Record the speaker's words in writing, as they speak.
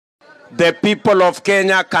The people of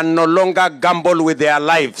Kenya can no longer gamble with their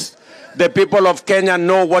lives. The people of Kenya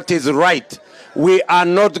know what is right. We are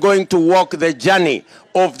not going to walk the journey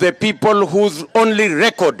of the people whose only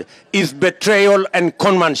record is betrayal and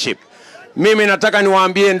conmanship. Mimi nataka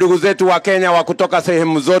niwaambie ndugu zetu wa Kenya wa kutoka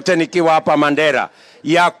sehemu zote nikiwa hapa Mandera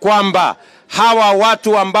ya kwamba hawa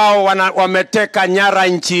watu ambao wameteka nyara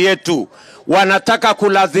nchi yetu wanataka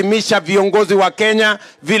kulazimisha viongozi wa Kenya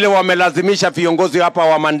vile wamelazimisha viongozi hapa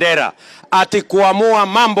wa Mandera ati kuamua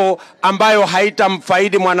mambo ambayo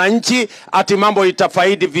haitamfaidi mwananchi, ati mambo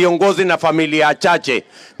itafaidi viongozi na familia chache.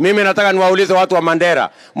 Mimi nataka niwaulize watu wa Mandera,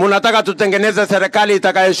 mnataka tutengeneze serikali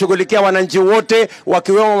itakayoshughulikia wananchi wote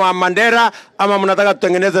wakiwemo wa Mandera, ama mnataka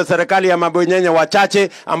tutengeneze serikali ya mabwenyenye wachache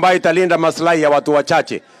ambayo italinda maslahi ya watu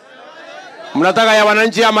wachache? Mnataka ya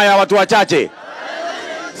wananchi ama ya watu wachache?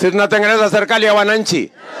 Si tunatengeneza serikali ya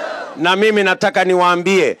wananchi? Na mimi nataka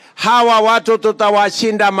niwaambie hawa watu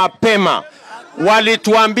tutawashinda mapema.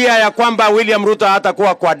 Walituambia ya kwamba William Ruto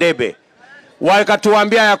hatakuwa kwa debe.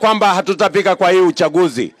 Wakatuambia ya kwamba hatutapika kwa hii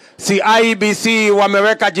uchaguzi. Si IEBC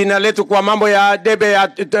wameweka jina letu kwa mambo ya debe ya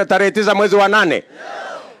tarehe 9 mwezi wa 8.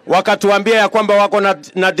 Wakatuambia ya kwamba wako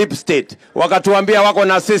na deep state, wakatuambia wako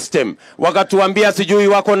na system, wakatuambia sijui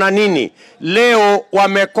wako na nini. Leo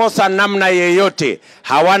wamekosa namna yeyote,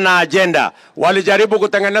 hawana agenda. Walijaribu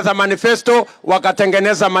kutengeneza manifesto,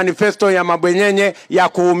 wakatengeneza manifesto ya mabwenyenye ya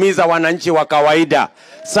kuumiza wananchi wa kawaida.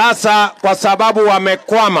 Sasa kwa sababu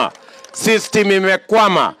wamekwama, system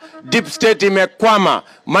imekwama, deep state imekwama,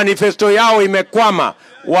 manifesto yao imekwama,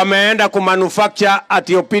 wameenda kumanufacture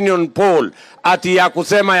ati opinion poll, ati ya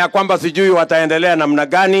kusema ya kwamba sijui wataendelea namna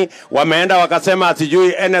gani. Wameenda wakasema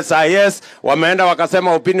sijui NSIS, wameenda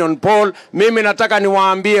wakasema opinion poll. Mimi nataka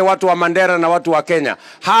niwaambie watu wa Mandera na watu wa Kenya,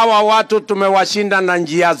 hawa watu tumewashinda na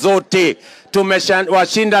njia zote.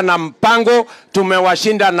 Tumewashinda na mpango,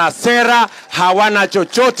 tumewashinda na sera, hawana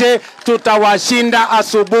chochote. Tutawashinda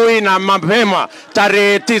asubuhi na mapema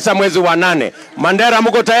tarehe 9 mwezi wa 8. Mandera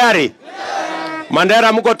mko tayari?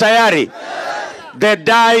 Mandera mko tayari? The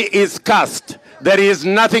die is cast. There is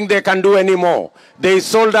nothing they can do anymore. They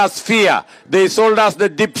sold us fear. They sold us the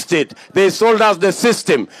deep state. They sold us the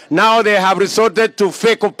system. Now they have resorted to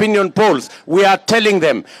fake opinion polls. We are telling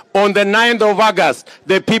them on the 9th of August,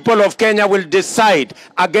 the people of Kenya will decide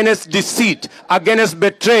against deceit, against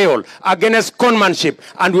betrayal, against conmanship,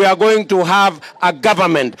 and we are going to have a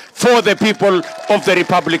government for the people of the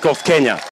Republic of Kenya.